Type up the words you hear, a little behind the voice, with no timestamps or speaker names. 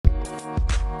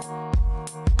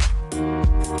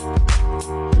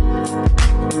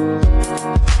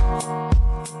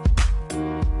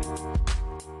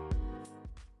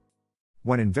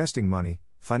When investing money,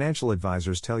 financial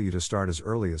advisors tell you to start as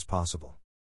early as possible.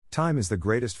 Time is the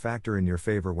greatest factor in your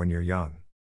favor when you're young.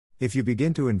 If you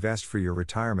begin to invest for your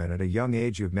retirement at a young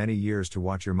age, you have many years to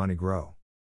watch your money grow.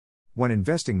 When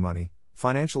investing money,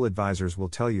 financial advisors will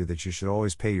tell you that you should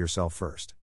always pay yourself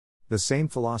first. The same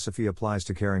philosophy applies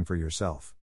to caring for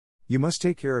yourself. You must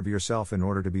take care of yourself in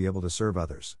order to be able to serve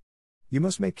others. You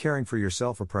must make caring for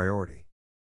yourself a priority.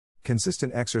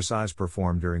 Consistent exercise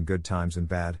performed during good times and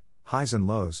bad, highs and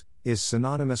lows, is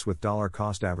synonymous with dollar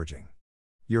cost averaging.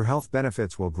 Your health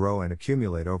benefits will grow and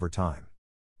accumulate over time.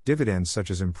 Dividends such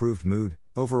as improved mood,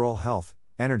 overall health,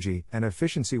 energy, and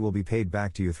efficiency will be paid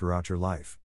back to you throughout your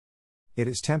life. It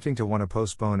is tempting to want to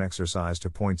postpone exercise to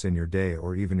points in your day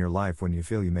or even your life when you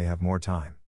feel you may have more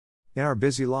time. In our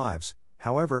busy lives,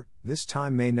 however, this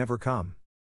time may never come.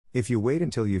 If you wait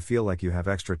until you feel like you have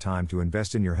extra time to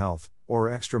invest in your health, or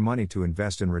extra money to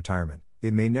invest in retirement,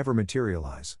 it may never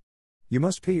materialize. You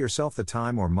must pay yourself the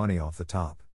time or money off the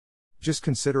top. Just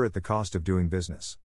consider it the cost of doing business.